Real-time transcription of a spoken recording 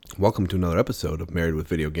Welcome to another episode of Married with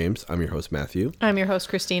Video Games. I'm your host, Matthew. I'm your host,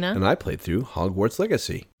 Christina. And I played through Hogwarts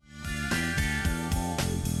Legacy.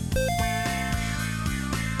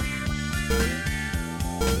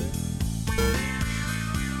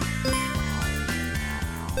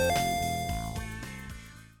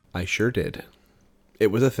 I sure did.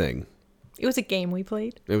 It was a thing. It was a game we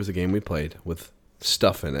played. It was a game we played with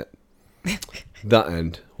stuff in it. The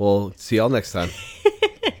end. We'll see y'all next time.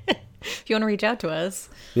 If you want to reach out to us.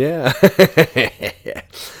 Yeah.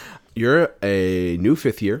 You're a new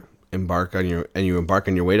fifth year, you embark on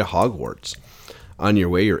your way to Hogwarts. On your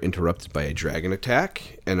way, you're interrupted by a dragon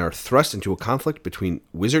attack and are thrust into a conflict between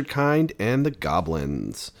wizard kind and the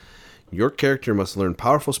goblins. Your character must learn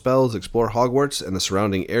powerful spells, explore Hogwarts and the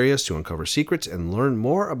surrounding areas to uncover secrets, and learn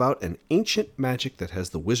more about an ancient magic that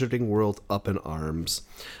has the wizarding world up in arms.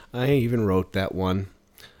 I even wrote that one.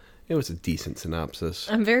 It was a decent synopsis.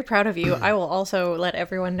 I'm very proud of you. I will also let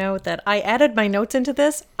everyone know that I added my notes into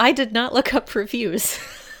this. I did not look up reviews.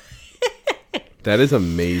 That is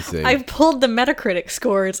amazing. I pulled the Metacritic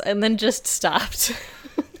scores and then just stopped.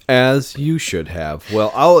 As you should have. Well,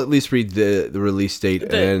 I'll at least read the release date.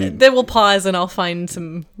 Then we'll pause and I'll find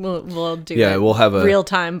some... We'll do we'll have a... real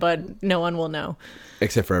time, but no one will know.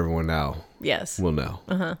 Except for everyone now. Yes. We'll know.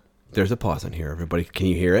 Uh-huh. There's a pause in here, everybody. Can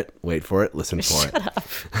you hear it? Wait for it. Listen for Shut it. up.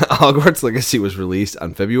 Hogwarts Legacy was released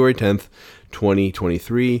on February 10th,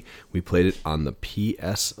 2023. We played it on the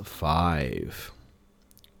PS5.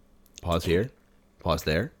 Pause here. Pause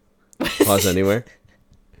there. Pause anywhere.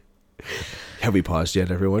 Have we paused yet,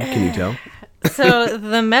 everyone? Can you tell? So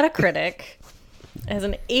the Metacritic has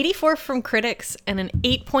an 84 from critics and an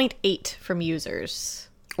 8.8 from users.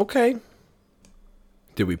 Okay.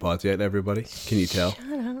 Did we pause yet, everybody? Can you tell? Shut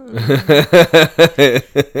up.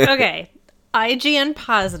 Okay. IGN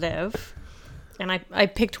positive. And I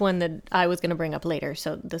picked one that I was going to bring up later,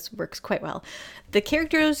 so this works quite well. The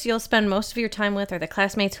characters you'll spend most of your time with are the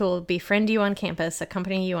classmates who will befriend you on campus,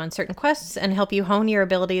 accompany you on certain quests, and help you hone your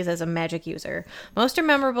abilities as a magic user. Most are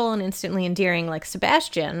memorable and instantly endearing, like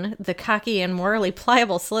Sebastian, the cocky and morally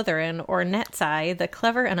pliable Slytherin, or Netsai, the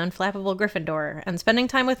clever and unflappable Gryffindor. And spending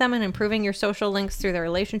time with them and improving your social links through their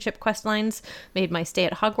relationship quest lines made my stay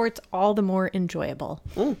at Hogwarts all the more enjoyable.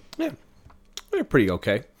 Yeah. They're pretty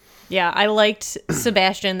okay. Yeah, I liked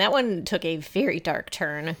Sebastian. That one took a very dark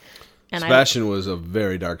turn. And Sebastian was a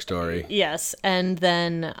very dark story. Yes, and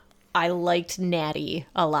then I liked Natty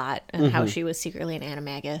a lot and how she was secretly an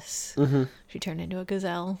animagus. Mm-hmm. She turned into a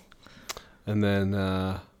gazelle. And then...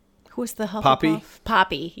 who was the Hufflepuff? Poppy?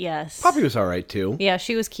 Poppy, yes. Poppy was all right, too. Yeah,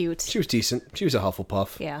 she was cute. She was decent. She was a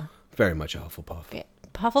Hufflepuff. Yeah. Very much a Hufflepuff. Okay.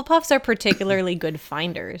 Hufflepuffs are particularly good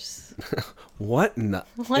finders. What the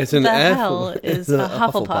hell is a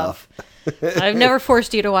Hufflepuff? I've never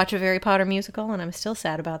forced you to watch a Harry Potter musical, and I'm still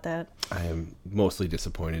sad about that. I am mostly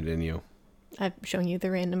disappointed in you. I've shown you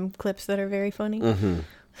the random clips that are very funny. Mm-hmm.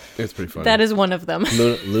 It's pretty funny. That is one of them.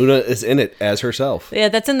 Luna is in it as herself. Yeah,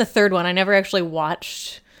 that's in the third one. I never actually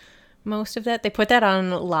watched most of that. They put that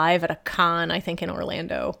on live at a con, I think, in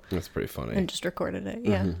Orlando. That's pretty funny. And just recorded it,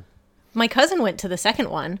 yeah. Mm-hmm. My cousin went to the second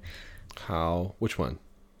one. How? Which one?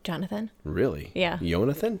 Jonathan. Really? Yeah.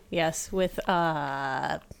 Jonathan? Yes, with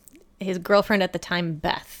his girlfriend at the time,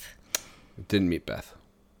 Beth. Didn't meet Beth.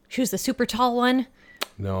 She was the super tall one?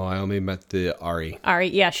 No, I only met the Ari. Ari,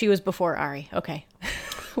 yeah, she was before Ari. Okay.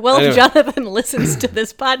 Well, anyway. If Jonathan listens to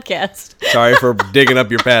this podcast. Sorry for digging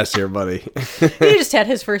up your past here, buddy. He just had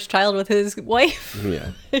his first child with his wife. Yeah.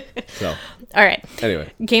 So. All right.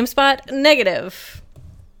 Anyway. GameSpot, negative.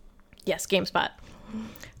 Yes, GameSpot.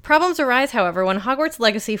 Problems arise, however, when Hogwarts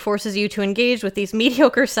Legacy forces you to engage with these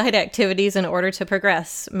mediocre side activities in order to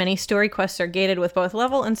progress. Many story quests are gated with both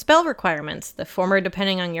level and spell requirements, the former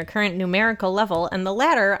depending on your current numerical level, and the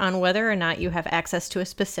latter on whether or not you have access to a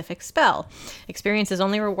specific spell. Experience is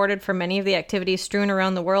only rewarded for many of the activities strewn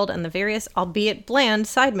around the world and the various, albeit bland,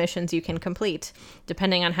 side missions you can complete.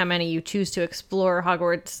 Depending on how many you choose to explore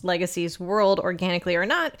Hogwarts Legacy's world organically or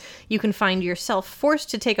not, you can find yourself forced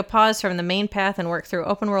to take a pause from the main path and work through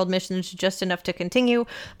open world missions just enough to continue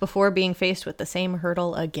before being faced with the same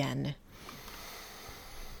hurdle again.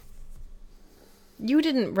 You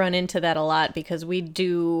didn't run into that a lot because we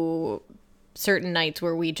do certain nights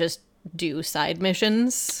where we just do side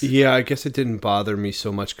missions. Yeah, I guess it didn't bother me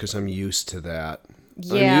so much because I'm used to that.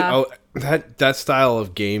 Yeah. That style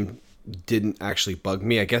of game didn't actually bug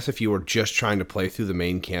me. I guess if you were just trying to play through the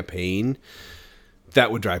main campaign, that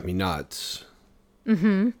would drive me nuts.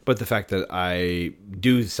 But the fact that I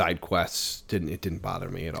do side quests didn't bother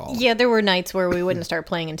me at all. Yeah, there were nights where we wouldn't start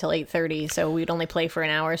playing until 8:30, so we'd only play for an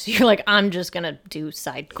hour. So you're like, I'm just gonna do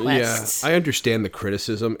side quests. Yeah, I understand the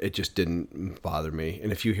criticism. It just didn't bother me.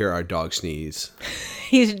 And if you hear our dog sneeze,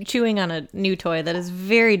 He's chewing on a new toy that is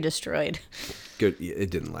very destroyed. good. It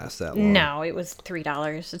didn't last that long. No, it was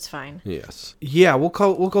 $3. It's fine. Yes. Yeah, we'll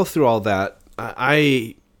go through all that.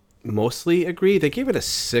 I mostly agree. They gave it a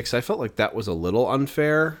 6. I felt like that was a little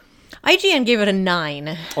unfair. IGN gave it a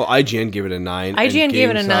 9. Oh, IGN gave it a 9. IGN gave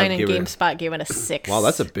it a 9 and gave GameSpot gave it a 6. Wow,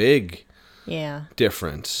 that's a big yeah.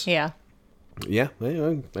 difference. Yeah. Yeah,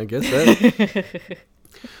 I guess that.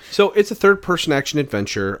 So it's a third-person action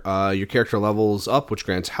adventure. Your character levels up, which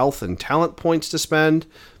grants health and talent points to spend.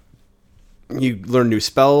 You learn new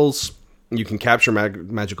spells. You can capture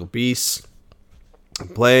magical beasts.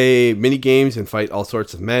 Play mini games and fight all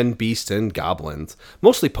sorts of men, beasts, and goblins.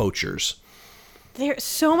 Mostly poachers. There's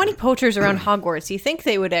so many poachers around Hogwarts. You think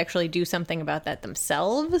they would actually do something about that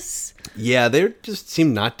themselves? Yeah, they just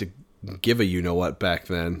seemed not to give a you-know-what back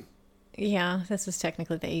then. Yeah, this was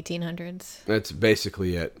technically the 1800s. That's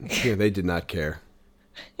basically it. Yeah, they did not care.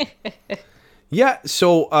 Yeah,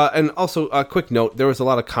 so, and also, a quick note, there was a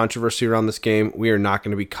lot of controversy around this game. We are not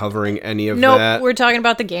going to be covering any of that. Nope, we're talking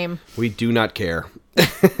about the game. We do not care.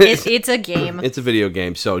 It's a game. It's a video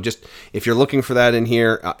game, so just, if you're looking for that in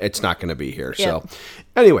here, it's not going to be here. Yep. So,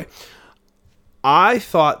 anyway, I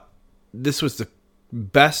thought this was the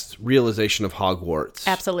best realization of Hogwarts.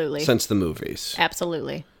 Absolutely. Since the movies.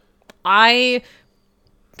 Absolutely.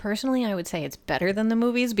 Personally, I would say it's better than the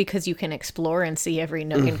movies because you can explore and see every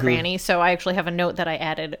nook and cranny. So I actually have a note that I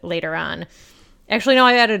added later on. Actually, no,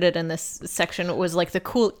 I added it in this section. It was like the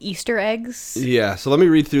cool Easter eggs. Yeah, so let me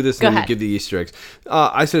read through this and Go then ahead. give the Easter eggs.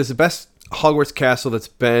 I said it's the best Hogwarts castle that's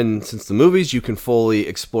been since the movies. You can fully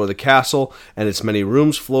explore the castle and its many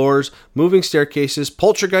rooms, floors, moving staircases,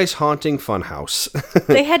 poltergeist haunting funhouse.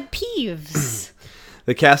 They had peeves.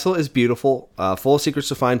 The castle is beautiful, full of secrets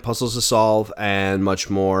to find, puzzles to solve, and much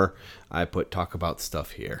more. I put talk about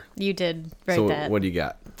stuff here. You did write So that. what do you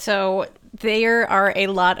got? So there are a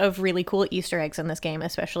lot of really cool Easter eggs in this game,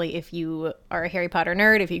 especially if you are a Harry Potter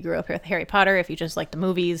nerd, if you grew up with Harry Potter, if you just like the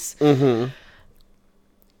movies. Mm-hmm.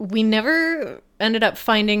 We never ended up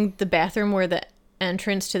finding the bathroom where the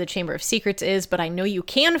entrance to the Chamber of Secrets is, but I know you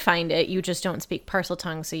can find it. You just don't speak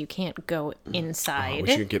Parseltongue, so you can't go inside.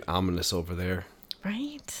 We should get ominous over there.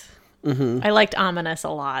 Right? Mm-hmm. I liked Ominous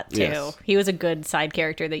a lot, too. Yes. He was a good side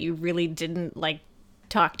character that you really didn't,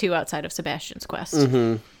 talk to outside of Sebastian's quest.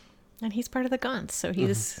 Mm-hmm. And he's part of the Gaunts, so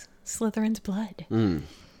he's Slytherin's blood.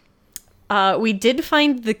 Mm. We did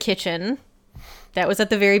find the kitchen. That was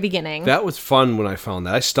at the very beginning. That was fun when I found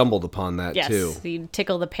that. I stumbled upon that, yes, too. you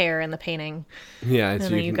tickle the pear in the painting. Yeah. And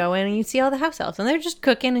then you go in and you see all the house elves. And they're just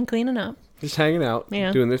cooking and cleaning up. Just hanging out,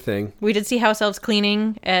 Yeah. doing their thing. We did see house elves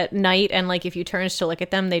cleaning at night, and if you turned to look at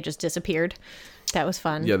them, they just disappeared. That was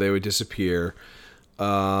fun. Yeah, they would disappear.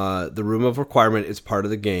 The Room of Requirement is part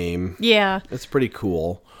of the game. Yeah. It's pretty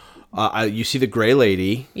cool. You see the Gray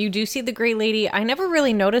Lady. You do see the Gray Lady. I never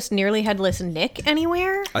really noticed Nearly Headless Nick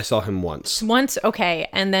anywhere. I saw him once. Once, okay.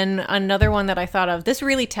 And then another one that I thought of. This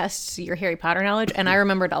really tests your Harry Potter knowledge, and I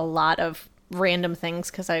remembered a lot of random things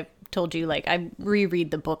because I told you, I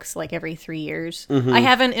reread the books every 3 years. I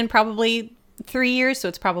haven't in probably 3 years, so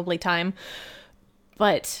it's probably time.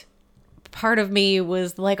 But part of me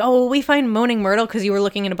was we find Moaning Myrtle because you were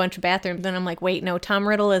looking in a bunch of bathrooms. Then I'm like, wait, no, Tom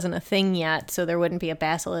Riddle isn't a thing yet, so there wouldn't be a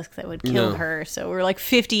basilisk that would kill her. So we're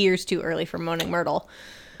 50 years too early for Moaning Myrtle.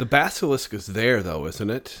 The basilisk is there, though, isn't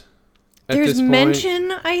it? At There's this point?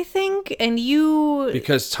 mention, I think, and you...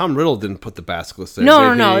 Because Tom Riddle didn't put the basilisk there.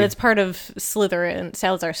 No, it's part of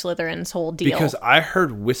Salazar Slytherin's whole deal. Because I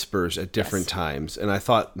heard whispers at different times, and I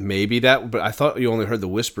thought maybe that, but I thought you only heard the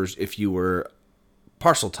whispers if you were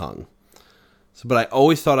Parseltongue. So, but I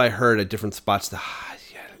always thought I heard at different spots that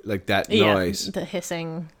noise. The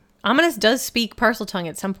hissing. Ominous does speak Parseltongue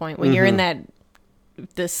at some point when you're in the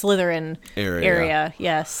Slytherin area.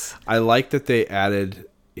 Yes. I like that they added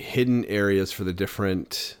hidden areas for the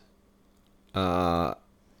different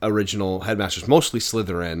original headmasters, mostly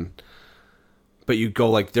Slytherin. But you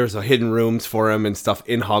go there's hidden rooms for him and stuff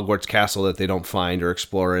in Hogwarts Castle that they don't find or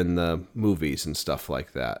explore in the movies and stuff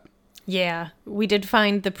like that. Yeah, we did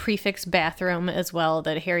find the prefix bathroom as well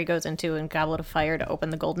that Harry goes into in Goblet of Fire to open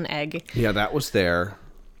the golden egg. Yeah, that was there.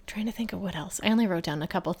 Trying to think of what else. I only wrote down a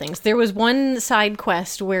couple things. There was one side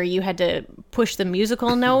quest where you had to push the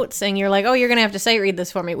musical notes, and you're like, "Oh, you're gonna have to sight read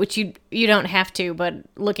this for me," which you don't have to. But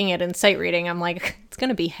looking at it in sight reading, I'm like, it's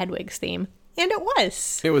gonna be Hedwig's theme, and it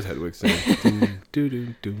was. It was Hedwig's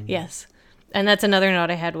thing. Yes. And that's another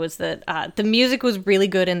note I had was that the music was really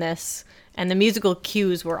good in this, and the musical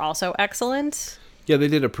cues were also excellent. Yeah, they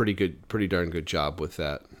did a pretty darn good job with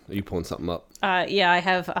that. Are you pulling something up? Yeah, I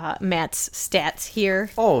have Matt's stats here.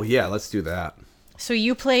 Oh, yeah, let's do that. So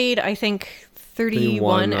you played, I think,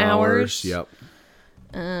 31 hours. Yep.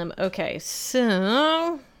 Okay,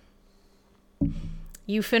 so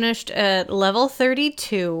you finished at level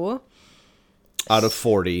 32. Out of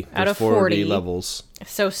 40. Out There's of 40 levels.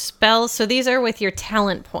 So spells, so these are with your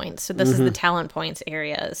talent points. So this is the talent points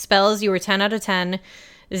area. Spells, you were 10 out of 10.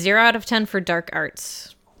 0 out of 10 for dark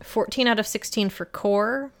arts. 14 out of 16 for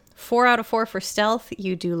core. 4 out of 4 for stealth.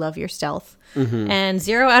 You do love your stealth. And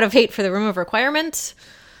 0 out of 8 for the room of requirement.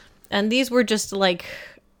 And these were just like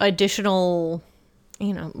additional,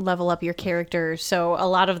 level up your character. So a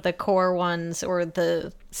lot of the core ones or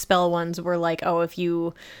the spell ones were like, oh, if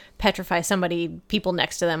you petrify somebody, people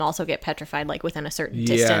next to them also get petrified, like within a certain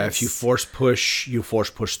distance. Yeah, if you force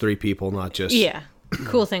push 3 people, not just... Yeah,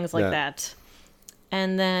 cool things like that.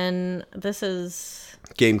 And then this is...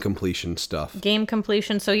 game completion stuff. Game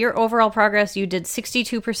completion. So your overall progress, you did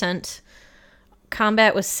 62%.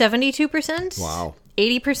 Combat was 72%. Wow.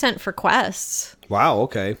 80% for quests. Wow,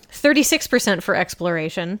 okay. 36% for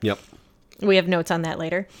exploration. Yep. We have notes on that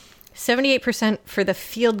later. 78% for the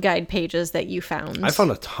field guide pages that you found. I found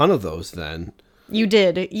a ton of those then. You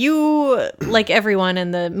did. You, like everyone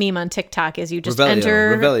in the meme on TikTok, is you just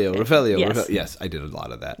enter... Revelio. Yes, I did a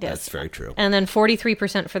lot of that. Yes. That's very true. And then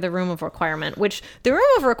 43% for the room of requirement, which the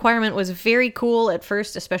room of requirement was very cool at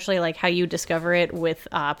first, especially like how you discover it with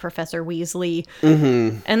Professor Weasley.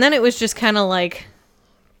 And then it was just kind of like,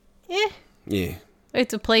 Yeah.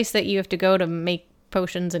 It's a place that you have to go to make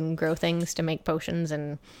potions and grow things to make potions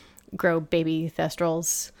and grow baby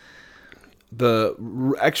thestrals. The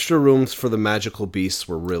extra rooms for the magical beasts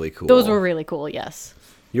were really cool. Those were really cool, yes.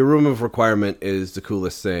 Your room of requirement is the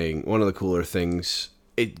coolest thing. One of the cooler things.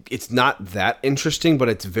 It's not that interesting, but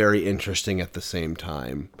it's very interesting at the same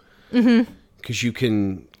time. Because you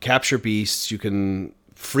can capture beasts, you can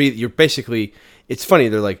you're basically... It's funny,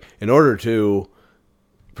 they're like, in order to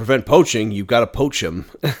prevent poaching, you've got to poach them.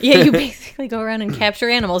 Yeah, you basically go around and capture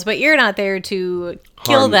animals, but you're not there to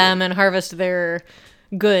kill them and harvest their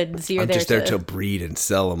goods. You're just there to breed and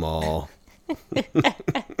sell them all.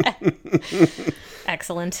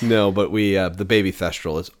 Excellent. No, but the baby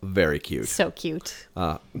thestral is very cute. So cute.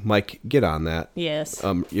 Mike, get on that. Yes.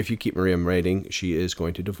 If you keep Miriam rating, she is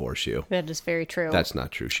going to divorce you. That is very true. That's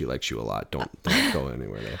not true. She likes you a lot. Don't go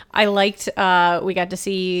anywhere there. I liked, we got to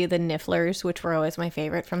see the Nifflers, which were always my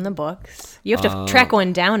favorite from the books. You have to track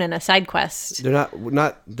one down in a side quest. They're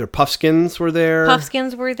not, their Puffskins were there.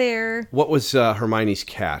 Puffskins were there. What was Hermione's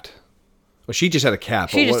cat? Well, she just had a cat.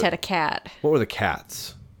 She just had a cat. What were the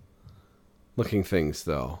cats? Looking things,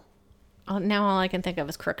 though. Oh, now all I can think of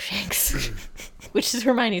is Crookshanks, which is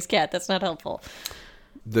Hermione's cat. That's not helpful.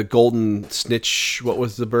 The golden snitch, what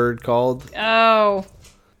was the bird called? Oh.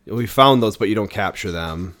 We found those, but you don't capture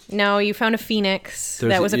them. No, you found a phoenix.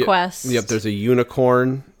 That was a quest. Yep, there's a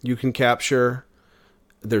unicorn you can capture.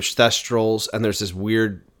 There's thestrals, and there's this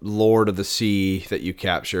weird lord of the sea that you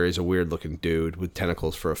capture. He's a weird-looking dude with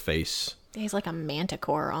tentacles for a face. He's like a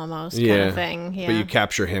manticore almost kind of thing. Yeah. But you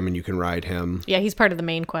capture him and you can ride him. Yeah, he's part of the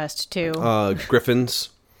main quest too.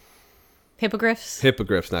 Griffins. Hippogriffs?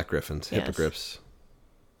 Hippogriffs, not griffins. Yes. Hippogriffs.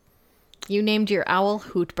 You named your owl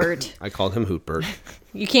Hootbert. I called him Hootbert.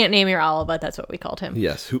 You can't name your owl, but that's what we called him.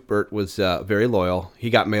 Yes, Hootbert was very loyal. He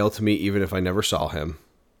got mail to me even if I never saw him.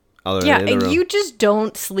 And you just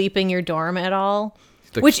don't sleep in your dorm at all.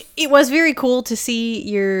 Which it was very cool to see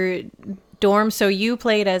your dorm. So you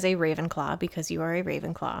played as a Ravenclaw because you are a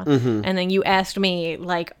Ravenclaw. And then you asked me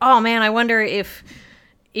like, oh man, I wonder if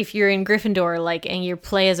you're in Gryffindor, like, and you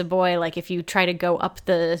play as a boy, like if you try to go up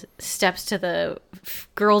the steps to the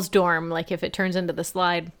girls' dorm, like if it turns into the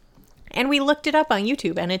slide. And we looked it up on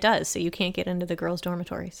YouTube and it does. So you can't get into the girls'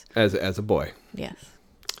 dormitories. As a boy. Yes.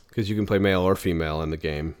 Because you can play male or female in the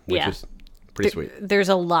game, which is pretty sweet. There's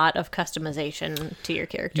a lot of customization to your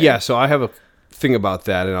character. Yeah, so I have a thing about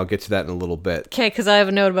that, and I'll get to that in a little bit. Okay, because I have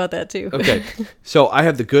a note about that too. Okay, so I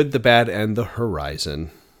have the good, the bad, and the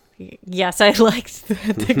horizon. Yes, I liked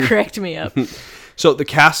that to correct me up. So the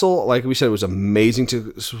castle, like we said, was amazing to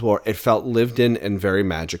explore. It felt lived in and very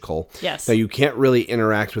magical. Yes. Now, you can't really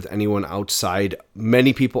interact with anyone outside,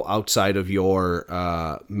 many people outside of your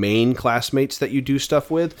main classmates that you do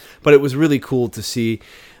stuff with, but it was really cool to see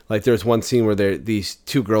Like there's one scene where these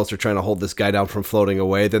two girls are trying to hold this guy down from floating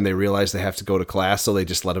away. Then they realize they have to go to class, so they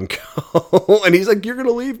just let him go. And he's like, "You're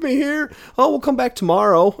gonna leave me here? Oh, we'll come back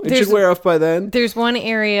tomorrow. It should wear off by then." There's one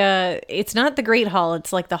area. It's not the Great Hall.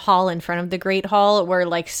 It's like the hall in front of the Great Hall, where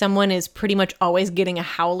like someone is pretty much always getting a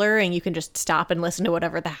howler, and you can just stop and listen to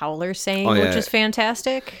whatever the howler's saying, which is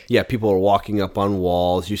fantastic. Yeah, people are walking up on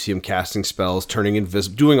walls. You see them casting spells, turning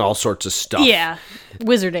invisible, doing all sorts of stuff. Yeah,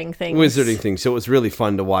 wizarding things. So it was really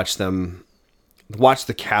fun to watch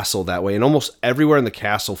the castle that way, and almost everywhere in the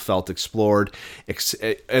castle felt explored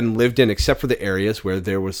and lived in, except for the areas where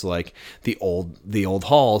there was like the old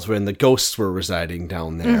halls when the ghosts were residing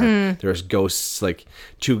down there. Mm-hmm. There's ghosts, like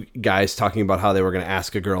two guys talking about how they were going to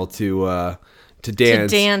ask a girl to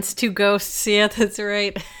dance. Two ghosts. Yeah, that's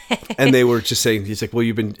right. And they were just saying, he's like, well,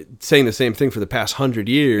 you've been saying the same thing for the past 100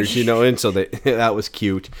 years, and so that was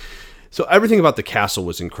cute. So everything about the castle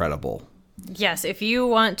was incredible. Yes, if you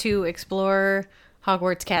want to explore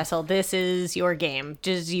Hogwarts Castle, this is your game.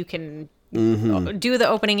 Just you can do the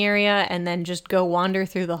opening area and then just go wander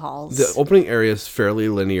through the halls. The opening area is fairly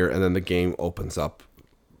linear, and then the game opens up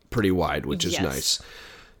pretty wide, which is nice.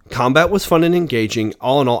 Combat was fun and engaging.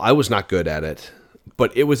 All in all, I was not good at it,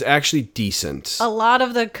 but it was actually decent. A lot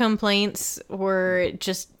of the complaints were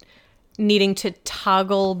just needing to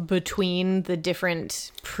toggle between the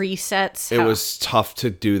different presets. It was tough to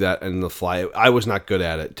do that in the fly. I was not good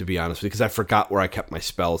at it, to be honest, because I forgot where I kept my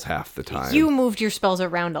spells half the time. You moved your spells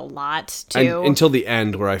around a lot, too. Until the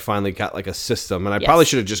end, where I finally got like a system, and I probably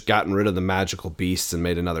should have just gotten rid of the magical beasts and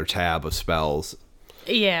made another tab of spells.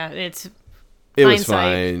 Yeah, it was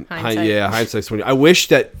fine. Hindsight's when I wish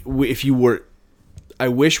that I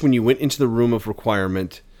wish when you went into the room of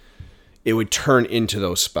requirement, it would turn into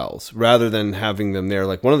those spells rather than having them there.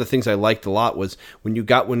 Like one of the things I liked a lot was when you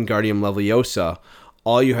got Wingardium Leviosa,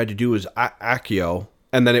 all you had to do was Accio,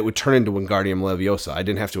 and then it would turn into Wingardium Leviosa. I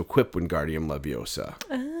didn't have to equip Wingardium Leviosa.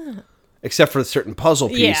 Except for certain puzzle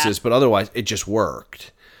pieces, but otherwise it just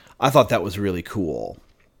worked. I thought that was really cool.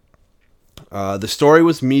 The story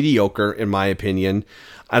was mediocre, in my opinion,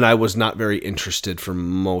 and I was not very interested for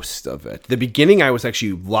most of it. The beginning, I was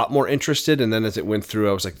actually a lot more interested, and then as it went through,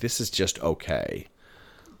 I was like, this is just okay.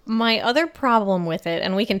 My other problem with it,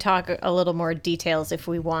 and we can talk a little more details if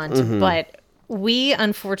we want, but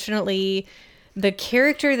unfortunately, the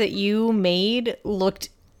character that you made looked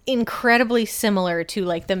incredibly similar to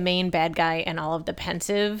like the main bad guy and all of the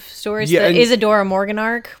pensive stories. Yeah, Isadora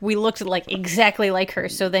Morganark, we looked like exactly like her.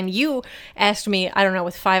 So then you asked me, I don't know,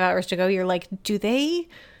 with 5 hours to go, you're like, do they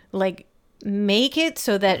like make it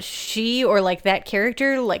so that she or like that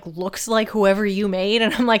character like looks like whoever you made?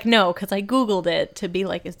 And I'm like, no, because I Googled it to be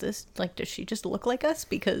like, is this like, does she just look like us?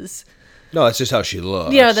 Because no, that's just how she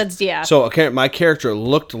looks. Yeah, So my character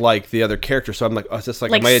looked like the other character, so I'm like, oh, it's just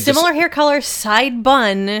like similar hair color, side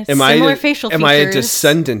bun, similar facial features. Am I a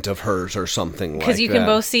descendant of hers or something like that? Because you can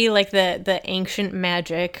both see like the ancient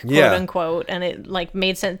magic, quote unquote, and it like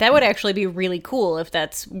made sense. That would actually be really cool if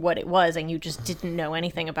that's what it was, and you just didn't know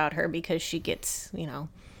anything about her because she gets,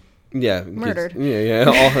 murdered.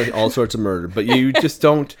 All sorts of murder. But you just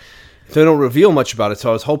don't. They don't reveal much about it, so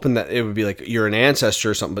I was hoping that it would be like you're an ancestor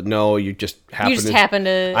or something, but no, you just happen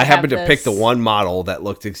to. I happened to pick the one model that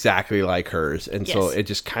looked exactly like hers, and so it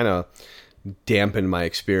just kind of dampened my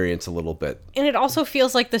experience a little bit. And it also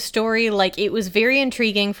feels like the story, like it was very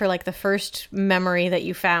intriguing for like the first memory that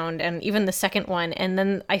you found, and even the second one, and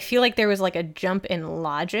then I feel like there was like a jump in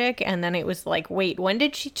logic, and then it was like, wait, when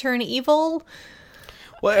did she turn evil?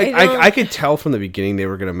 Well, I could tell from the beginning they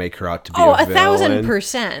were going to make her out to be a villain.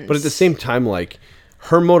 1,000%. But at the same time, like,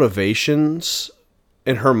 her motivations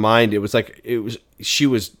in her mind, there was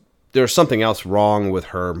something else wrong with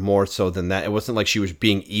her more so than that. It wasn't like she was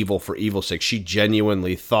being evil for evil's sake. She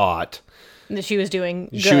genuinely thought that she was doing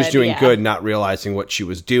good. She was doing good, not realizing what she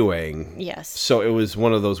was doing. Yes. So it was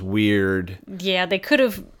one of those weird... Yeah, they could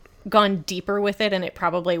have gone deeper with it and it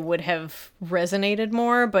probably would have resonated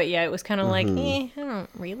more, but yeah, it was kind of like, I don't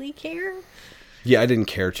really care. Yeah, I didn't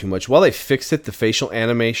care too much. While they fixed it, the facial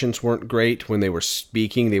animations weren't great. When they were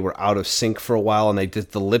speaking, they were out of sync for a while, and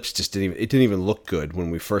the lips just didn't even look good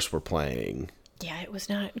when we first were playing. Yeah, it was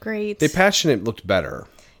not great. They patched it looked better.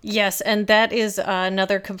 Yes, and that is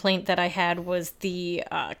another complaint that I had was the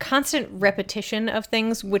constant repetition of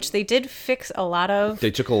things, which they did fix a lot of. They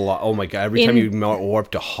took a lot. Oh my god! Every time you warp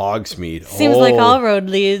to Hogsmeade, seems like all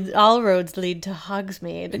roads lead to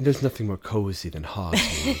Hogsmeade. There's nothing more cozy than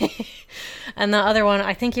Hogsmeade. And the other one,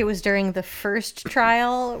 I think it was during the first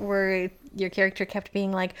trial where your character kept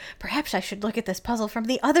being like, perhaps I should look at this puzzle from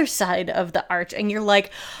the other side of the arch, and you're like,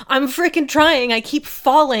 I'm freaking trying. I keep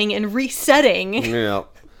falling and resetting. Yeah.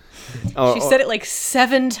 She said it like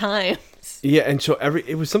 7 times. Yeah, and so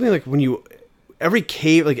it was something like every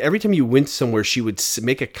cave, like every time you went somewhere, she would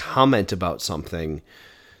make a comment about something.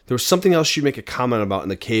 There was something else she'd make a comment about in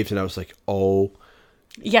the caves, and I was like, oh,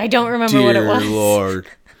 yeah, I don't remember what it was. Dear Lord,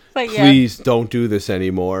 but please don't do this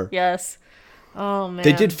anymore. Yes. Oh, man.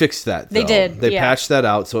 They did fix that, though. They did, They patched that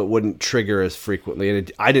out so it wouldn't trigger as frequently,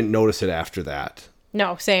 and I didn't notice it after that.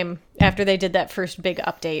 No, same. After they did that first big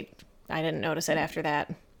update, I didn't notice it after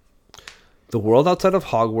that. The world outside of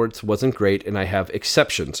Hogwarts wasn't great, and I have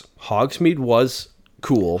exceptions. Hogsmeade was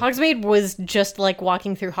cool. Hogsmeade was just like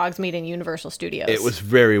walking through Hogsmeade in Universal Studios. It was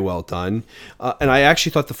very well done. And I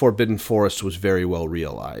actually thought the Forbidden Forest was very well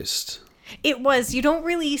realized. It was. You don't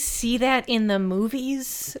really see that in the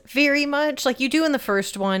movies very much. Like you do in the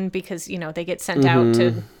first one because, they get sent out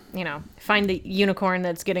to, find the unicorn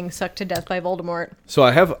that's getting sucked to death by Voldemort. So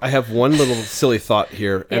I have one little silly thought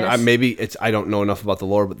here. And Yes. I don't know enough about the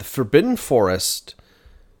lore, but the Forbidden Forest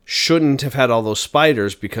shouldn't have had all those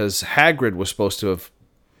spiders because Hagrid was supposed to have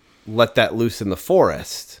let that loose in the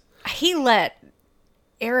forest. He let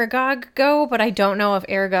Aragog go, but I don't know if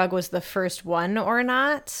Aragog was the first one or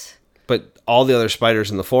not. But all the other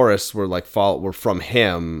spiders in the forest were were from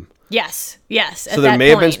him. Yes. So there may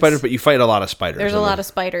have been spiders, but you fight a lot of spiders. There's a lot of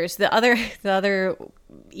spiders. The other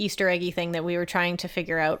Easter eggy thing that we were trying to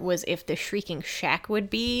figure out was if the Shrieking Shack would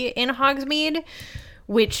be in Hogsmeade,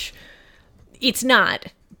 which it's not.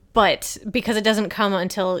 But because it doesn't come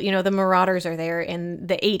until, the Marauders are there in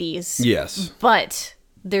the 80s. Yes. But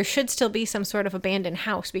there should still be some sort of abandoned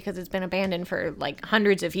house because it's been abandoned for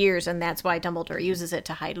hundreds of years, and that's why Dumbledore uses it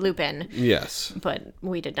to hide Lupin. Yes. But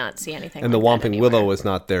we did not see anything and like the Whomping that Willow is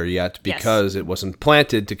not there yet because it wasn't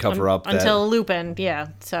planted to cover up that. Until Lupin, yeah.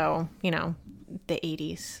 So, the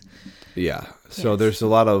 80s. Yeah. So Yes. there's a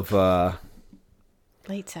lot of...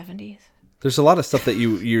 Late 70s. There's a lot of stuff that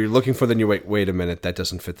you're looking for, then you wait a minute, that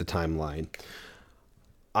doesn't fit the timeline.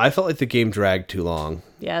 I felt like the game dragged too long.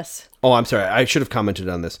 Yes. Oh, I'm sorry. I should have commented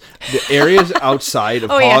on this. The areas outside of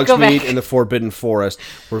Go Hogsmeade back. and the Forbidden Forest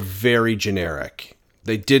were very generic.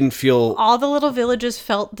 They didn't feel... All the little villages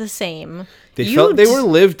felt the same. They were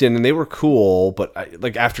lived in and they were cool, but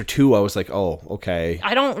after 2, I was like, oh, okay.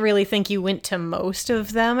 I don't really think you went to most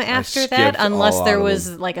of them after that, skipped unless all there out of was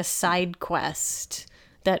them. like a side quest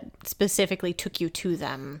that specifically took you to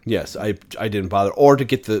them. Yes, I didn't bother. Or to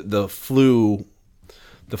get the flu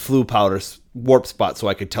powder warp spot so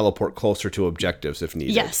I could teleport closer to objectives if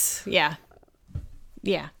needed. Yes. Yeah.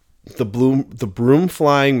 Yeah. The broom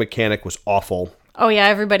flying mechanic was awful. Oh, yeah.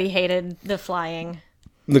 Everybody hated the flying.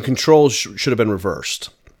 The controls should have been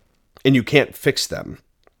reversed. And you can't fix them.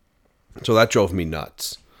 So that drove me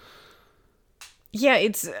nuts. Yeah,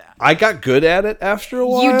 I got good at it after a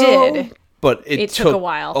while. You did. But it took a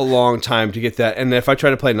while. A long time to get that. And if I try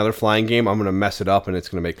to play another flying game, I'm going to mess it up and it's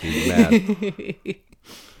going to make me mad.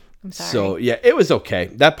 I'm sorry. So, yeah, it was okay.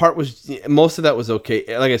 Most of that was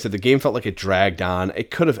okay. Like I said, the game felt like it dragged on. It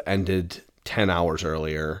could have ended 10 hours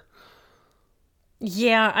earlier.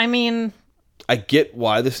 Yeah, I mean... I get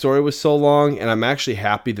why the story was so long, and I'm actually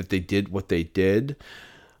happy that they did what they did.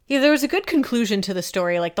 Yeah, there was a good conclusion to the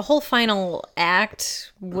story. Like, the whole final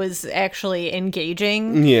act was actually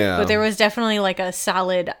engaging. Yeah. But there was definitely, a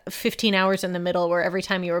solid 15 hours in the middle where every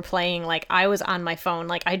time you were playing, I was on my phone.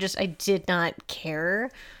 I did not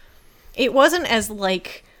care. It wasn't as,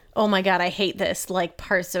 oh my god, I hate this,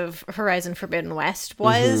 parts of Horizon Forbidden West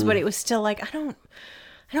was, but it was still I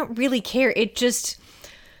don't really care. It just...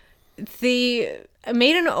 They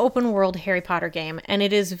made an open world Harry Potter game, and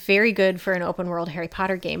it is very good for an open world Harry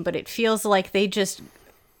Potter game, but it feels like they just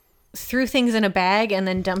threw things in a bag and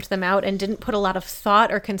then dumped them out and didn't put a lot of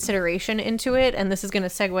thought or consideration into it. And this is going to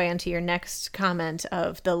segue into your next comment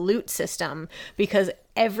of the loot system, because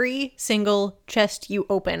every single chest you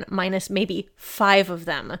open, minus maybe 5 of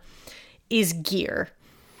them, is gear.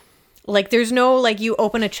 There's no, you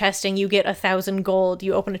open a chest and you get 1,000 gold.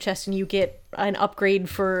 You open a chest and you get an upgrade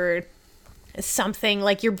for something.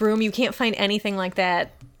 Your broom, you can't find anything like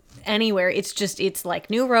that anywhere. It's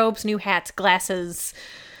new robes, new hats, glasses.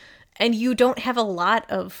 And you don't have a lot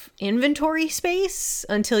of inventory space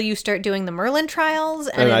until you start doing the Merlin trials.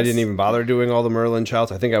 And I didn't even bother doing all the Merlin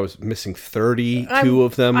trials. I think I was missing 32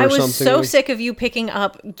 of them or something. I was so sick of you picking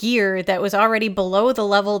up gear that was already below the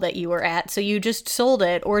level that you were at. So you just sold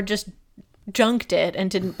it or just junked it and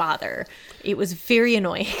didn't bother. It was very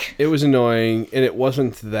annoying. It was annoying, and it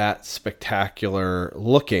wasn't that spectacular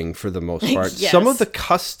looking for the most part. Yes. Some of the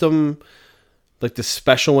custom like the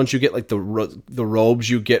special ones you get, like the robes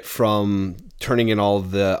you get from turning in all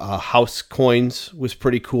the house coins was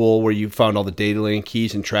pretty cool, where you found all the data lane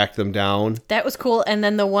keys and tracked them down. That was cool. And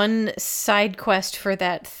then the one side quest for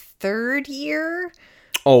that third year.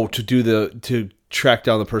 Oh, to track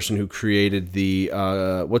down the person who created the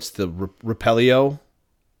what's the Repelio?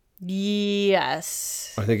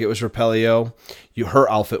 Yes. I think it was Repelio. Her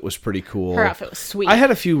outfit was pretty cool. Her outfit was sweet. I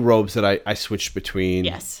had a few robes that I switched between.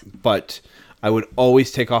 Yes. But I would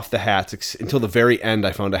always take off the hats until the very end.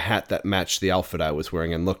 I found a hat that matched the outfit I was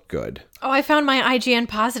wearing and looked good. Oh, I found my IGN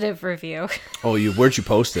positive review. Oh, where'd you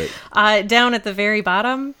post it? Down at the very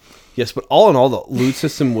bottom. Yes, but all in all, the loot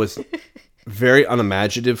system was very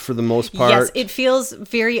unimaginative for the most part. Yes, it feels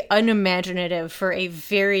very unimaginative for a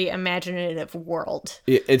very imaginative world.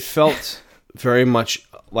 It felt very much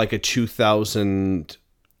like a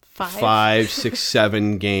 2005, 6,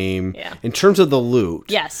 7 game. Yeah. In terms of the loot.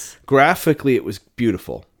 Yes. Graphically, it was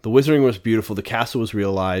beautiful. The wizarding was beautiful. The castle was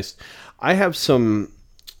realized. I have some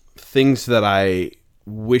things that I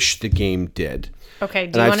wish the game did. Okay,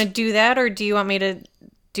 do you want to do that, or do you want me to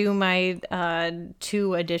do my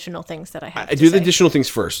 2 additional things that I have? I do the additional things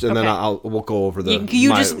first, and then we'll go over the.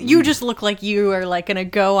 You just look like you are like gonna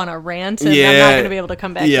go on a rant, and I'm not gonna be able to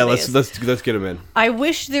come back. Yeah, to let's get them in. I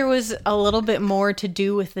wish there was a little bit more to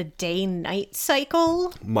do with the day-night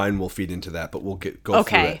cycle. Mine will feed into that, but we'll go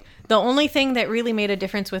through it. The only thing that really made a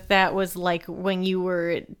difference with that was like when you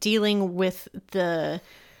were dealing with the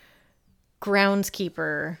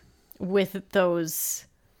groundskeeper with those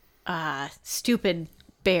stupid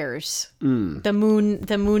bears, the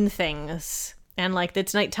moon things, and like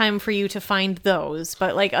it's nighttime for you to find those,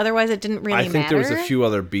 but like otherwise it didn't really matter. I think there was a few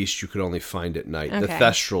other beasts you could only find at night. The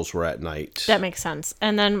Thestrals were at night. That makes sense.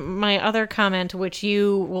 And then my other comment, which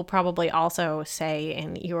you will probably also say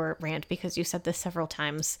in your rant because you said this several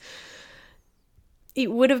times,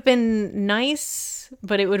 it would have been nice,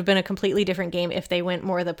 but it would have been a completely different game if they went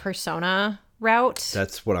more the Persona route.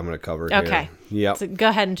 That's what I'm going to cover here. Yeah. So go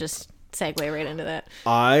ahead and just segue right into that.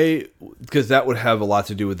 Because that would have a lot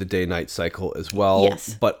to do with the day-night cycle as well.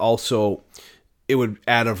 Yes. But also, it would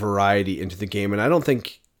add a variety into the game. And I don't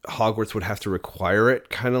think Hogwarts would have to require it,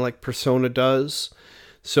 kind of like Persona does.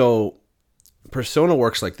 So, Persona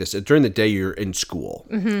works like this. During the day, you're in school.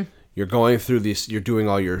 Mm-hmm. You're going through this, you're doing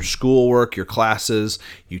all your schoolwork, your classes.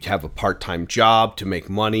 You have a part-time job to make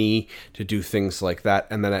money, to do things like that.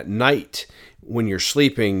 And then at night, when you're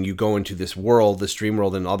sleeping, you go into this world, this dream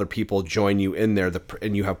world, and other people join you in there,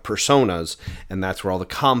 and you have personas, and that's where all the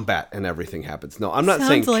combat and everything happens. No, I'm not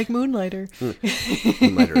saying... Sounds like Moonlighter.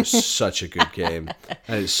 Moonlighter is such a good game.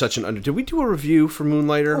 That is such an Did we do a review for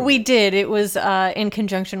Moonlighter? We did. It was in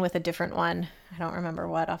conjunction with a different one. I don't remember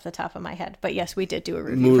what off the top of my head. But yes, we did do a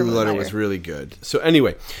review for Moonlighter. Moonlighter was really good. So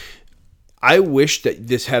anyway, I wish that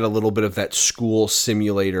this had a little bit of that school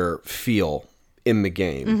simulator feel in the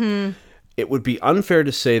game. Mm-hmm. It would be unfair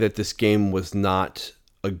to say that this game was not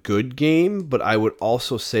a good game, but I would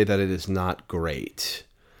also say that it is not great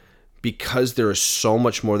because there is so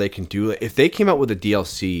much more they can do. If they came out with a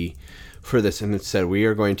DLC for this and it said we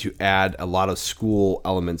are going to add a lot of school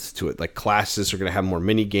elements to it, like classes are going to have more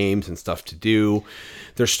mini games and stuff to do.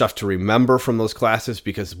 There's stuff to remember from those classes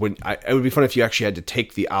because it would be fun if you actually had to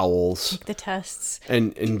take the owls, take the tests,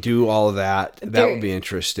 and do all of that. That would be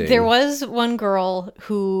interesting. There was one girl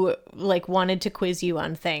who like wanted to quiz you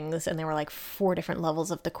on things, and there were like 4 different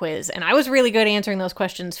levels of the quiz, and I was really good answering those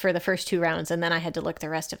questions for the first 2 rounds, and then I had to look the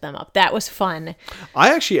rest of them up. That was fun.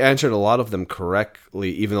 I actually answered a lot of them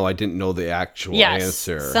correctly, even though I didn't know the actual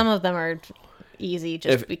answer. Some of them are easy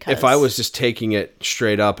just because. If I was just taking it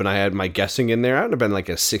straight up and I had my guessing in there, I would have been like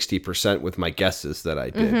a 60% with my guesses that I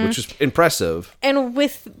did, which is impressive. And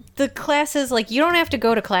with the classes, like you don't have to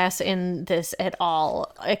go to class in this at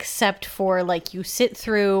all, except for like you sit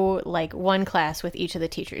through like one class with each of the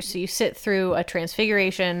teachers. So you sit through a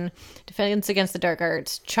transfiguration, defense against the dark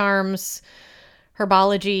arts, charms,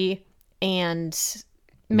 herbology, and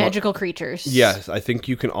magical creatures. Yes, I think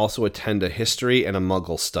you can also attend a history and a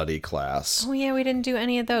muggle study class. Oh yeah, we didn't do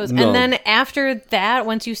any of those. No. And then after that,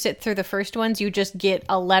 once you sit through the first ones, you just get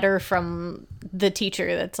a letter from the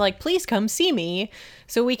teacher that's like, please come see me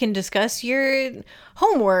so we can discuss your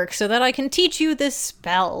homework so that I can teach you this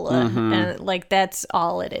spell. Mm-hmm. And like that's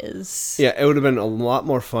all it is. Yeah, it would have been a lot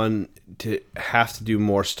more fun to have to do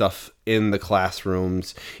more stuff in the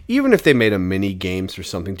classrooms, even if they made a mini games or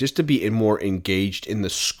something, just to be more engaged in the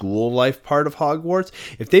school life part of Hogwarts.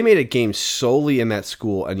 If they made a game solely in that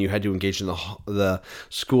school and you had to engage in the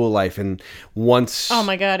school life, and once, oh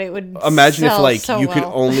my god, it would imagine if like so you well. could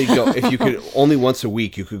only go if you could only once a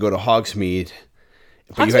week you could go to Hogsmeade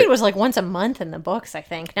Hogsmeade was like once a month in the books, I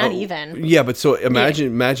think. Not even. Yeah, but so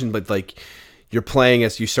imagine, but like you're playing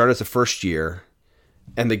you start as the first year,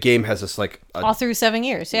 and the game has this like all through 7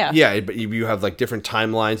 years. Yeah. Yeah, but you have like different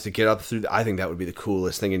timelines to get up through. I think that would be the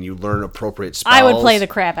coolest thing, and you learn appropriate spells. I would play the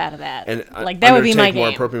crap out of that. And like that would be my game. More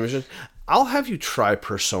appropriate mission. I'll have you try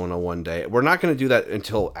Persona one day. We're not going to do that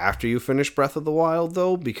until after you finish Breath of the Wild,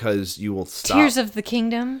 though, because you will stop. Tears of the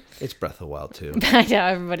Kingdom? It's Breath of the Wild, too. I know,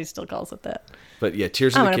 everybody still calls it that. But yeah,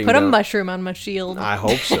 Tears of the Kingdom. I'm going to put a mushroom on my shield. I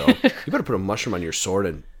hope so. You better put a mushroom on your sword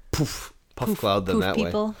and puff cloud them that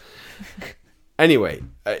people. Way. Anyway,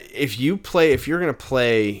 if you're going to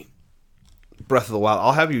play Breath of the Wild,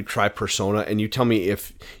 I'll have you try Persona, and you tell me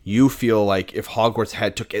if you feel like if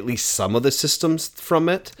Hogwarts took at least some of the systems from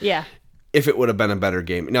it. Yeah. If it would have been a better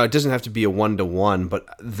game. Now, it doesn't have to be a 1-to-1, but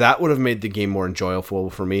that would have made the game more enjoyable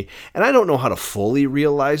for me. And I don't know how to fully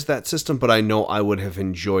realize that system, but I know I would have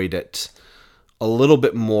enjoyed it a little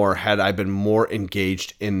bit more had I been more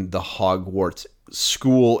engaged in the Hogwarts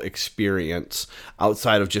school experience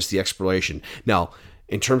outside of just the exploration. Now,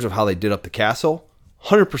 in terms of how they did up the castle,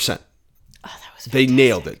 100%. They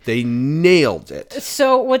nailed it. They nailed it.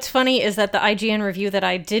 So what's funny is that the IGN review that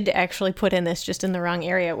I did actually put in this just in the wrong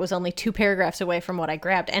area. It was only 2 paragraphs away from what I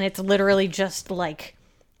grabbed. And it's literally just like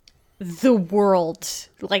the world.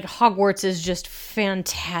 Like Hogwarts is just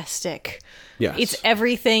fantastic. Yes. It's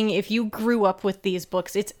everything. If you grew up with these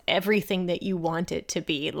books, it's everything that you want it to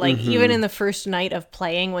be. Like even in the first night of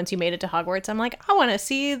playing, once you made it to Hogwarts, I'm like, I want to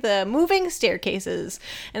see the moving staircases.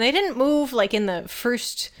 And they didn't move like in the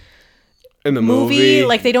first... In the movie,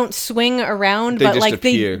 like they don't swing around, but like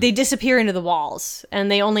appear. they disappear into the walls, and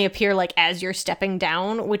they only appear like as you're stepping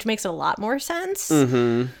down, which makes a lot more sense.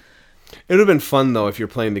 Mm-hmm. It would have been fun though if you're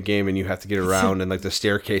playing the game and you have to get around and like the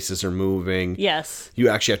staircases are moving. Yes, you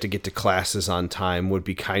actually have to get to classes on time. Would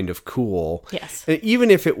be kind of cool. Yes, and even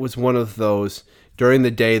if it was one of those during the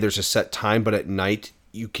day, there's a set time, but at night.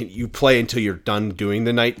 You play until you're done doing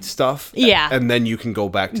the night stuff. Yeah. And then you can go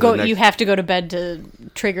back to the next... You have to go to bed to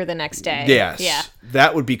trigger the next day. Yes. Yeah.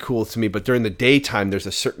 That would be cool to me. But during the daytime, there's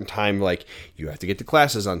a certain time, like, you have to get to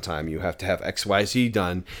classes on time. You have to have XYZ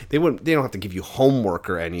done. They don't have to give you homework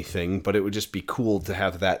or anything, but it would just be cool to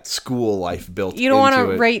have that school life built into it. You don't want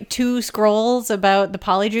to write 2 scrolls about the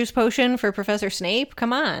polyjuice potion for Professor Snape?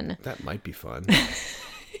 Come on. That might be fun.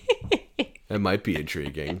 That might be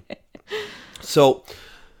intriguing. So,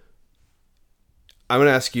 I'm going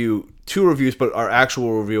to ask you 2 reviews, but our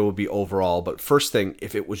actual review will be overall. But first thing,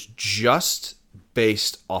 if it was just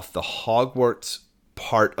based off the Hogwarts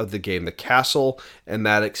part of the game, the castle and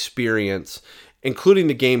that experience, including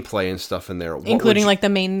the gameplay and stuff in there. Including like the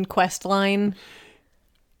main quest line?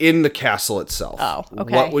 In the castle itself. Oh,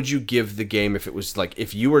 okay. What would you give the game if it was like,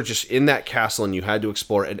 if you were just in that castle and you had to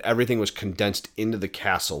explore and everything was condensed into the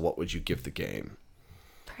castle, what would you give the game?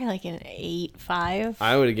 Probably like an 8.5.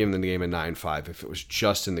 I would have given the game a 9.5 if it was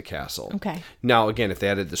just in the castle. Okay. Now, again, if they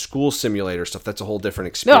added the school simulator stuff, that's a whole different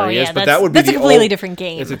experience. Oh, yeah, but that would be a completely different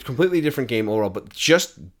game. It's a completely different game overall. But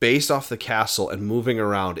just based off the castle and moving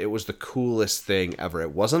around, it was the coolest thing ever.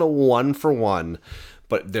 It wasn't a 1-for-1,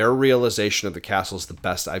 but their realization of the castle is the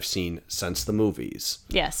best I've seen since the movies.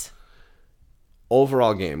 Yes.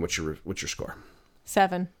 Overall game, what's your score?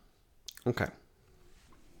 7. Okay.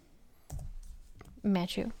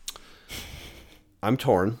 Matthew. I'm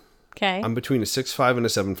torn. Okay. I'm between a 6.5 and a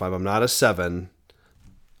 7.5. I'm not a 7.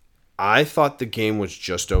 I thought the game was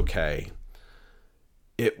just okay.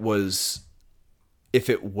 It was...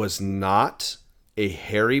 If it was not a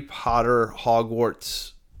Harry Potter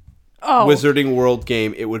Hogwarts Wizarding World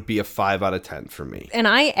game, it would be a 5 out of 10 for me. And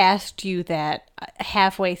I asked you that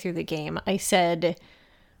halfway through the game. I said,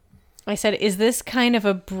 is this kind of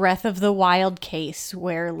a Breath of the Wild case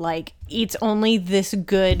where, like, it's only this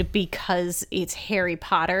good because it's Harry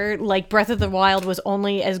Potter? Like, Breath of the Wild was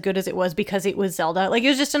only as good as it was because it was Zelda. Like, it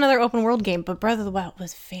was just another open world game, but Breath of the Wild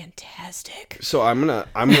was fantastic. So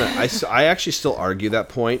I actually still argue that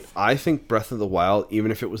point. I think Breath of the Wild,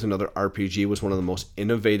 even if it was another RPG, was one of the most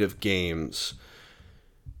innovative games.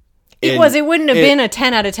 It wouldn't have been a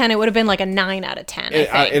 10 out of 10. It would have been like a 9 out of 10, I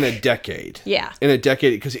think. In a decade. Yeah. In a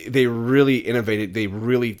decade, because they really innovated. They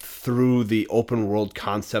really threw the open world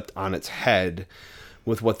concept on its head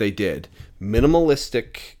with what they did.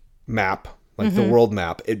 Minimalistic map, like the world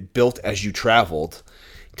map. It built as you traveled.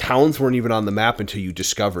 Towns weren't even on the map until you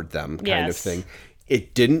discovered them, kind of thing.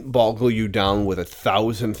 It didn't boggle you down with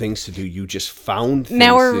 1,000 things to do. You just found things to do.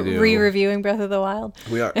 Now we're re-reviewing Breath of the Wild.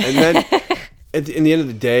 We are. And then... In the end of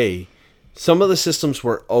the day, some of the systems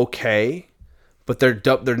were okay, but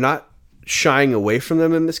they're not shying away from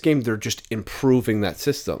them in this game. They're just improving that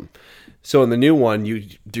system. So in the new one, your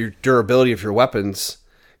durability of your weapons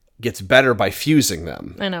gets better by fusing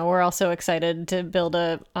them. I know, we're also excited to build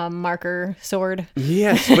a marker sword.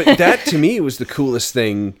 Yes, but that to me was the coolest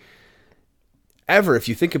thing ever. If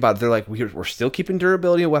you think about it, they're like, we're still keeping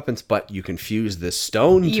durability of weapons, but you can fuse this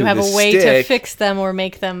stone to You have this a way stick. to fix them or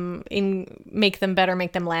make them better,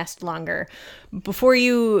 make them last longer. Before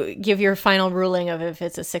you give your final ruling of if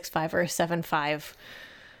it's a 6.5 or a 7.5,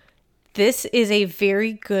 this is a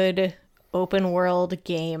very good open world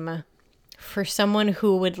game for someone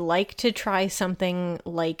who would like to try something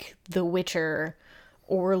like The Witcher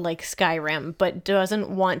or like Skyrim, but doesn't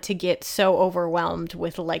want to get so overwhelmed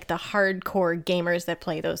with like the hardcore gamers that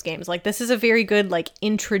play those games. Like, this is a very good like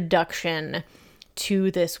introduction to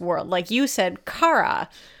this world. Like you said, Kara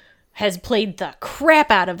has played the crap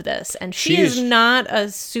out of this, and she is not a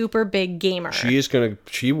super big gamer.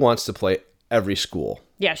 She wants to play every school.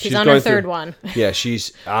 Yeah, she's on her third one. Yeah,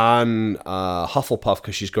 she's on Hufflepuff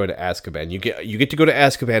because she's going to Azkaban. You get to go to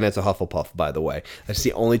Azkaban as a Hufflepuff, by the way. That's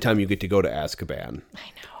the only time you get to go to Azkaban.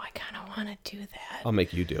 I know, I kind of want to do that. I'll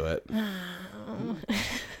make you do it. Oh.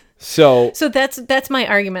 So that's my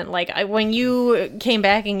argument. Like, when you came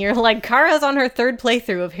back and you're like, Kara's on her third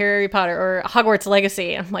playthrough of Harry Potter or Hogwarts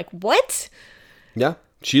Legacy. I'm like, what? Yeah,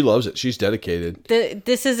 she loves it. She's dedicated.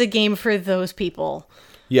 This is a game for those people.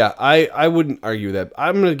 Yeah, I wouldn't argue that.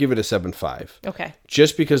 I'm going to give it a 7.5. Okay.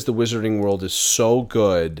 Just because the Wizarding World is so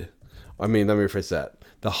good. I mean, let me rephrase that.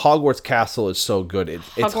 The Hogwarts Castle is so good.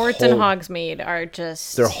 Hogwarts and Hogsmeade are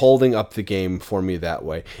just... They're holding up the game for me that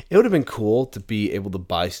way. It would have been cool to be able to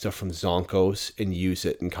buy stuff from Zonkos and use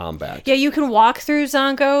it in combat. Yeah, you can walk through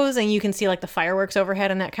Zonkos and you can see like the fireworks overhead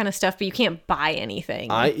and that kind of stuff, but you can't buy anything.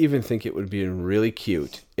 I even think it would be really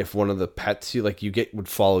cute if one of the pets you get would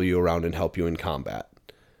follow you around and help you in combat.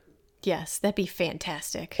 Yes, that'd be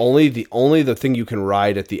fantastic. Only the thing you can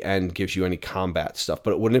ride at the end gives you any combat stuff.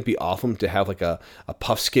 But wouldn't it be awesome to have like a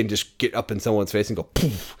Puffskin just get up in someone's face and go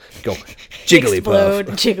poof, go Jigglypuff. Explode,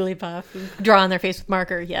 Jigglypuff. Draw on their face with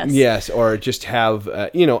marker, yes. Yes, or just have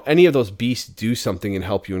any of those beasts do something and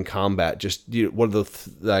help you in combat. Just one of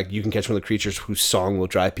the like you can catch one of the creatures whose song will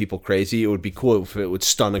drive people crazy. It would be cool if it would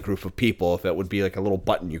stun a group of people. If it would be like a little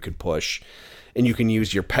button you could push, and you can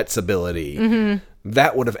use your pet's ability. Mm-hmm.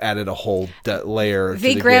 That would have added a whole layer.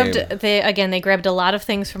 They grabbed a lot of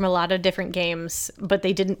things from a lot of different games, but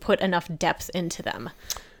they didn't put enough depth into them.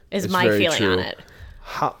 Is my feeling on it.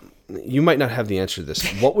 You might not have the answer to this.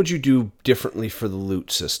 What would you do differently for the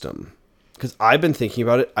loot system? Because I've been thinking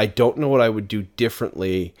about it. I don't know what I would do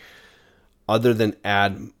differently, other than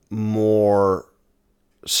add more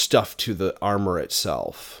stuff to the armor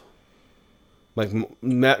itself. Like,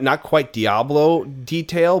 not quite Diablo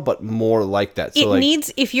detail, but more like that. So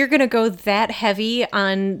if you're going to go that heavy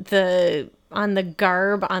on the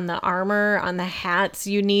garb, on the armor, on the hats,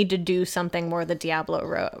 you need to do something more the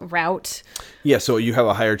Diablo route. Yeah, so you have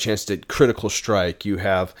a higher chance to critical strike. You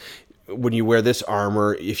have, when you wear this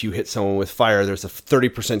armor, if you hit someone with fire, there's a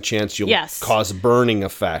 30% chance you'll cause burning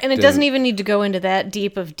effect. And it doesn't even need to go into that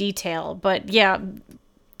deep of detail. But yeah,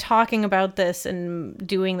 talking about this and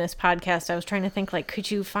doing this podcast, I was trying to think, like, could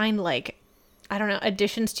you find, like, I don't know,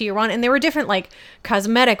 additions to your wand? And there were different, like,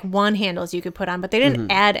 cosmetic wand handles you could put on, but they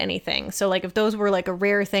didn't add anything. So, like, if those were, like, a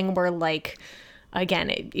rare thing where, like,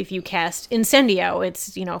 again, if you cast Incendio, it's,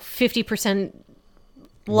 50%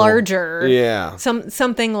 larger. Yeah.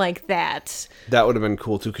 Something like that. That would have been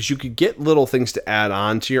cool, too, because you could get little things to add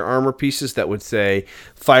on to your armor pieces that would say,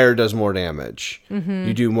 fire does more damage. Mm-hmm.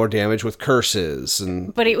 You do more damage with curses.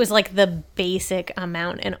 But it was like the basic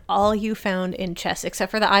amount, and all you found in chests,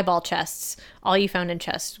 except for the eyeball chests, all you found in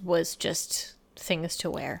chests was just things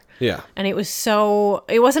to wear. Yeah. And it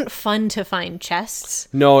wasn't fun to find chests.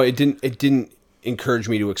 No, it didn't encourage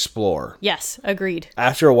me to explore. Yes, agreed.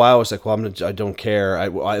 After a while, I was like, well, I don't care.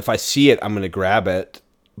 If I see it, I'm going to grab it,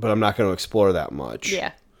 but I'm not going to explore that much.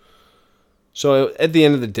 Yeah. So at the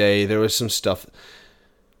end of the day, there was some stuff.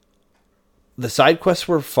 The side quests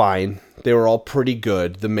were fine. They were all pretty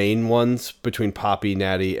good. The main ones between Poppy,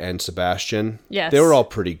 Natty, and Sebastian. Yes. They were all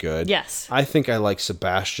pretty good. Yes. I think I like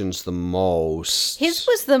Sebastian's the most. His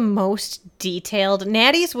was the most detailed.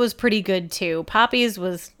 Natty's was pretty good too. Poppy's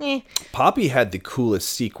was Poppy had the coolest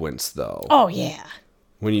sequence though. Oh yeah.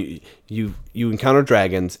 When you encounter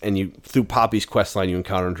dragons, and through Poppy's questline you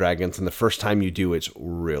encounter dragons, and the first time you do, it's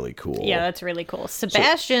really cool. Yeah, that's really cool.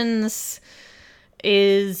 Sebastian's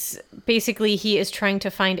is basically he is trying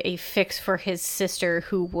to find a fix for his sister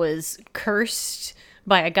who was cursed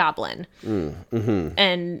by a goblin.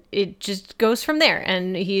 And it just goes from there.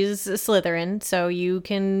 And he's a Slytherin, so you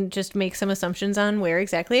can just make some assumptions on where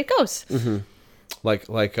exactly it goes.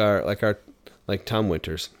 Like Tom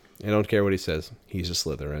Winters. I don't care what he says. He's a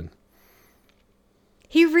Slytherin.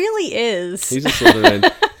 He really is. He's a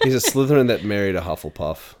Slytherin. He's a Slytherin that married a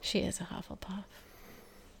Hufflepuff. She is a Hufflepuff.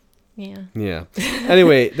 Yeah. Yeah.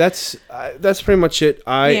 Anyway, that's pretty much it.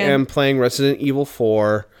 I am playing Resident Evil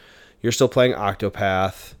 4. You're still playing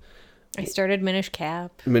Octopath. I started Minish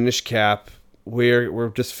Cap. Minish Cap. We're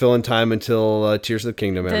just filling time until Tears of the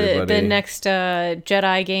Kingdom, everybody. The next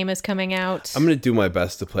Jedi game is coming out. I'm going to do my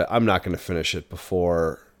best to play. I'm not going to finish it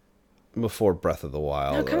before Breath of the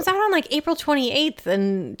Wild. No, it comes out on like April 28th,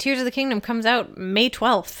 and Tears of the Kingdom comes out May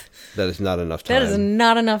 12th. That is not enough time. That is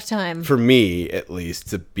not enough time. For me, at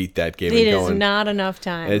least, to beat that game. It is not enough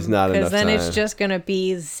time. It's not enough time. Because then it's just going to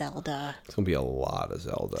be Zelda. It's going to be a lot of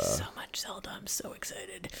Zelda. So much Zelda. I'm so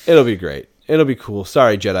excited. It'll be great. It'll be cool.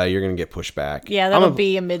 Sorry, Jedi, you're going to get pushed back. Yeah, that'll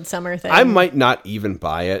be a midsummer thing. I might not even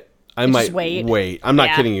buy it. I might just wait. I'm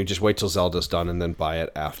not kidding you. Just wait till Zelda's done and then buy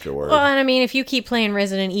it afterward. Well, and I mean, if you keep playing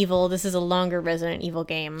Resident Evil, this is a longer Resident Evil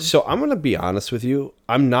game. So I'm going to be honest with you.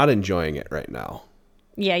 I'm not enjoying it right now.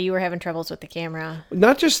 Yeah, you were having troubles with the camera.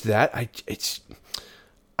 Not just that.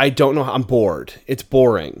 I don't know. I'm bored. It's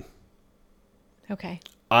boring. Okay.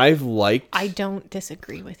 I don't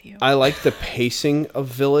disagree with you. I like the pacing of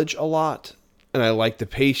Village a lot. And I like the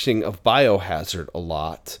pacing of Biohazard a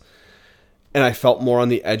lot. And I felt more on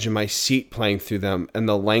the edge of my seat playing through them. And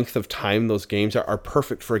the length of time those games are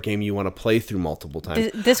perfect for a game you want to play through multiple times.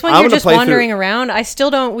 This one, you're just wandering around.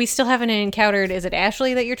 We still haven't encountered, is it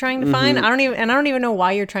Ashley that you're trying to find? I don't even know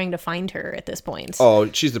why you're trying to find her at this point. Oh,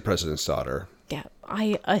 she's the president's daughter. Yeah,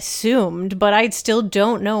 I assumed, but I still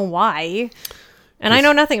don't know why. And I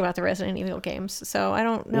know nothing about the Resident Evil games, so I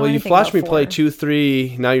don't know. Well, you've watched me play 2,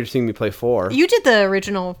 3. Now you're seeing me play 4. You did the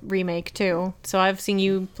original remake too, so I've seen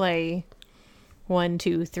you play 1,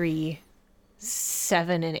 2, 3,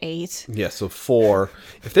 7, and 8. Yeah, so 4.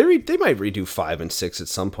 If they might redo 5 and 6 at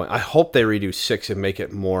some point. I hope they redo 6 and make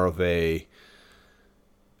it more of a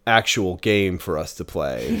actual game for us to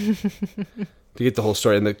play to get the whole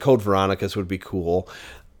story. And the Code Veronica's would be cool.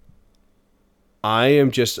 I am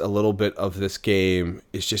just a little bit of this game.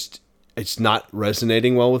 It's not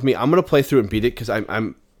resonating well with me. I'm gonna play through it and beat it because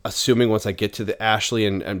I'm assuming once I get to the Ashley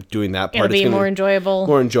and doing that part, it'll be more enjoyable.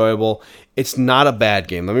 More enjoyable. It's not a bad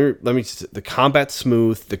game. Let me. The combat's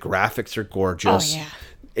smooth. The graphics are gorgeous. Oh yeah.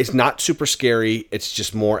 It's not super scary. It's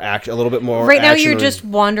just more action. A little bit more. Right now, you're just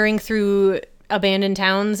wandering through abandoned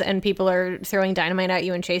towns and people are throwing dynamite at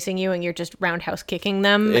you and chasing you and you're just roundhouse kicking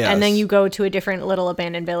them. Yes. And then you go to a different little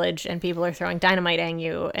abandoned village and people are throwing dynamite at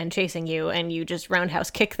you and chasing you and you just roundhouse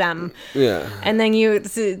kick them. Yeah. And then you, et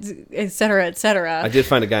cetera, et cetera. I did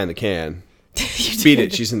find a guy in the can. Beat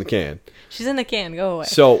it. She's in the can. She's in the can. Go away.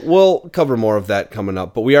 So we'll cover more of that coming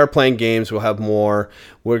up. But we are playing games. We'll have more.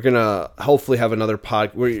 We're going to hopefully have another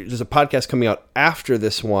there's a podcast coming out after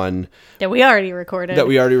this one. That we already recorded.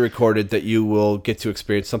 That you will get to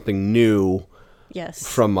experience something new. Yes.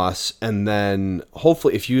 From us. And then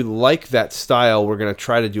hopefully if you like that style, we're going to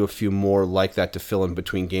try to do a few more like that to fill in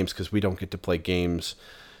between games because we don't get to play games.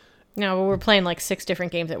 No, we're playing like 6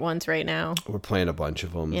 different games at once right now. We're playing a bunch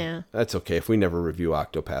of them. Yeah. That's okay. If we never review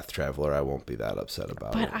Octopath Traveler, I won't be that upset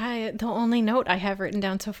about it. But the only note I have written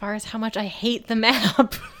down so far is how much I hate the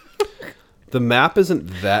map. The map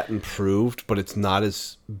isn't that improved, but it's not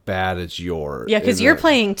as bad as yours. Yeah, because you're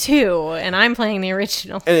playing 2, and I'm playing the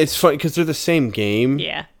original. And it's funny because they're the same game.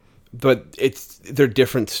 Yeah. But they're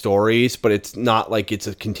different stories, but it's not like it's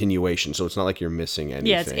a continuation, so it's not like you're missing anything.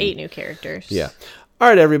 Yeah, it's 8 new characters. Yeah. All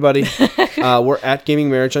right, everybody. We're at Gaming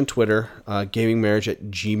Marriage on Twitter,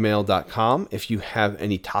 gamingmarriage@gmail.com. If you have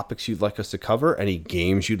any topics you'd like us to cover, any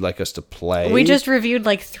games you'd like us to play. We just reviewed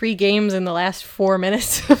like 3 games in the last 4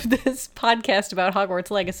 minutes of this podcast about Hogwarts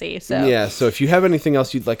Legacy. So yeah, so if you have anything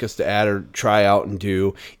else you'd like us to add or try out and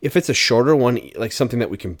do, if it's a shorter one, like something that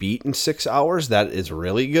we can beat in 6 hours, that is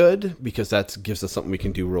really good because that gives us something we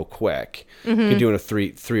can do real quick. Mm-hmm. We can do it in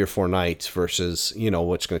 3 or 4 nights versus,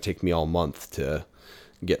 what's going to take me all month to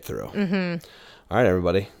get through. Mm-hmm. All right,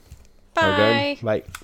 everybody. Bye. Bye.